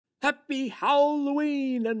Happy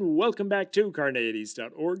Halloween and welcome back to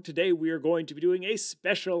Carneades.org. Today we are going to be doing a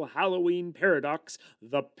special Halloween paradox,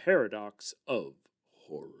 the paradox of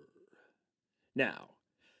horror. Now,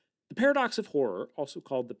 the paradox of horror, also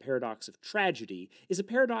called the paradox of tragedy, is a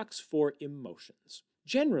paradox for emotions.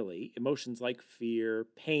 Generally, emotions like fear,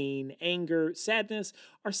 pain, anger, sadness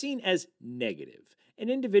are seen as negative,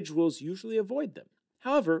 and individuals usually avoid them.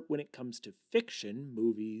 However, when it comes to fiction,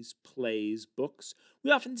 movies, plays, books, we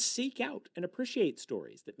often seek out and appreciate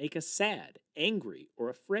stories that make us sad, angry, or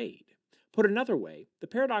afraid. Put another way, the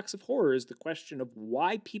paradox of horror is the question of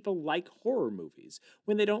why people like horror movies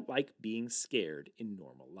when they don't like being scared in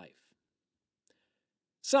normal life.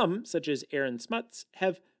 Some, such as Aaron Smuts,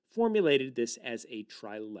 have formulated this as a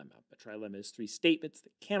trilemma. A trilemma is three statements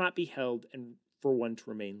that cannot be held and for one to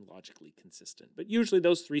remain logically consistent. But usually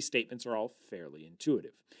those three statements are all fairly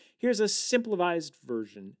intuitive. Here's a simplified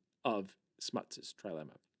version of Smuts'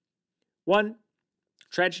 trilemma. 1.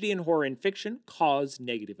 Tragedy and horror in fiction cause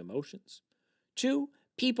negative emotions. 2.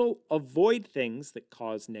 People avoid things that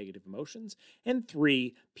cause negative emotions. And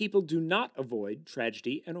 3. People do not avoid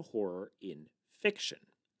tragedy and horror in fiction.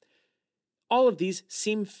 All of these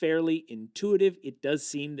seem fairly intuitive. It does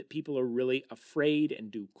seem that people are really afraid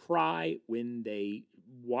and do cry when they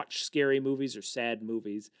watch scary movies or sad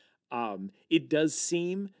movies. It does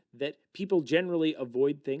seem that people generally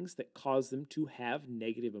avoid things that cause them to have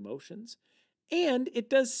negative emotions. And it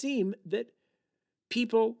does seem that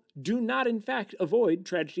people do not, in fact, avoid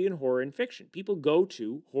tragedy and horror in fiction. People go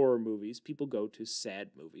to horror movies, people go to sad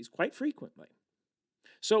movies quite frequently.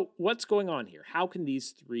 So what's going on here? How can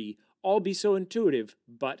these three all be so intuitive,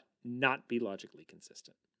 but not be logically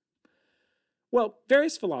consistent? Well,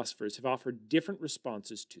 various philosophers have offered different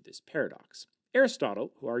responses to this paradox.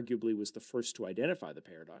 Aristotle, who arguably was the first to identify the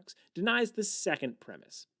paradox, denies the second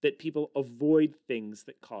premise, that people avoid things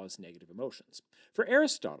that cause negative emotions. For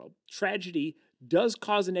Aristotle, tragedy does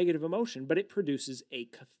cause a negative emotion, but it produces a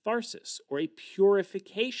catharsis, or a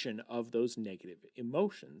purification of those negative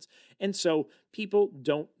emotions. And so people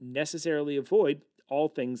don't necessarily avoid all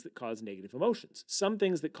things that cause negative emotions. Some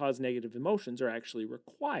things that cause negative emotions are actually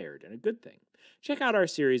required and a good thing. Check out our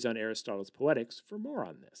series on Aristotle's Poetics for more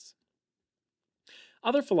on this.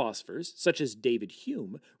 Other philosophers, such as David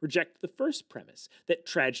Hume, reject the first premise, that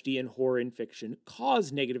tragedy and horror in fiction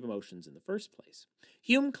cause negative emotions in the first place.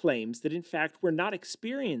 Hume claims that in fact we're not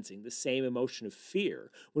experiencing the same emotion of fear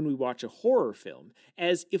when we watch a horror film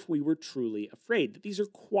as if we were truly afraid, that these are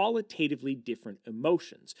qualitatively different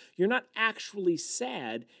emotions. You're not actually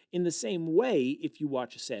sad in the same way if you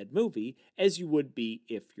watch a sad movie as you would be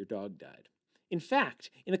if your dog died. In fact,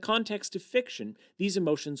 in the context of fiction, these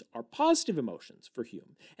emotions are positive emotions for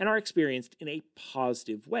Hume and are experienced in a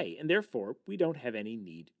positive way, and therefore we don't have any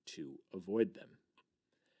need to avoid them.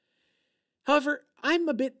 However, I'm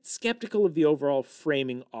a bit skeptical of the overall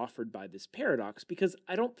framing offered by this paradox because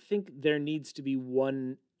I don't think there needs to be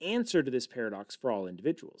one answer to this paradox for all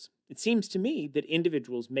individuals. It seems to me that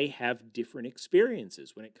individuals may have different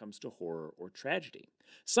experiences when it comes to horror or tragedy.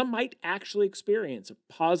 Some might actually experience a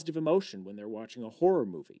positive emotion when they're watching a horror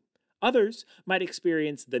movie. Others might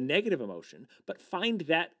experience the negative emotion, but find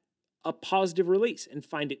that a positive release and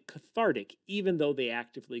find it cathartic, even though they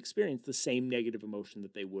actively experience the same negative emotion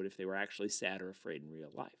that they would if they were actually sad or afraid in real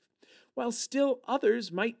life. While still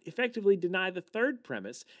others might effectively deny the third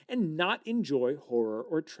premise and not enjoy horror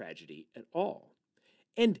or tragedy at all.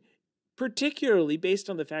 And particularly based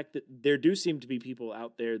on the fact that there do seem to be people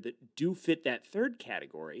out there that do fit that third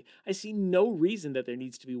category, I see no reason that there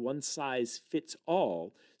needs to be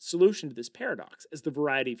one-size-fits-all solution to this paradox, as the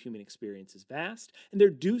variety of human experience is vast, and there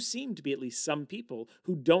do seem to be at least some people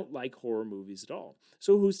who don't like horror movies at all.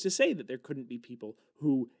 So who's to say that there couldn't be people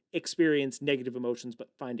who experience negative emotions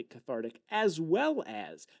but find it cathartic, as well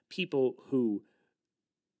as people who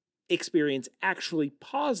experience actually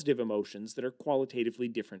positive emotions that are qualitatively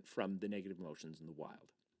different from the negative emotions in the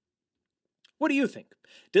wild. What do you think?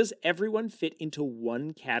 Does everyone fit into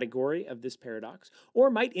one category of this paradox, or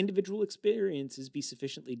might individual experiences be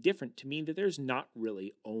sufficiently different to mean that there's not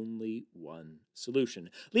really only one solution?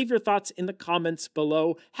 Leave your thoughts in the comments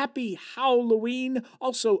below. Happy Halloween!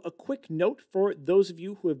 Also, a quick note for those of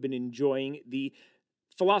you who have been enjoying the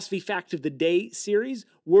Philosophy Fact of the Day series.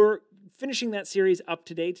 We're finishing that series up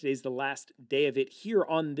today. Today's the last day of it here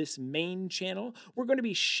on this main channel. We're going to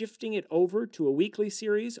be shifting it over to a weekly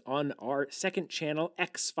series on our second channel,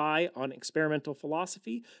 XFi, on experimental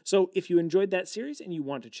philosophy. So if you enjoyed that series and you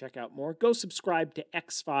want to check out more, go subscribe to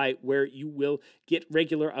XFi, where you will get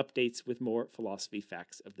regular updates with more philosophy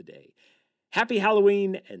facts of the day. Happy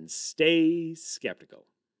Halloween and stay skeptical.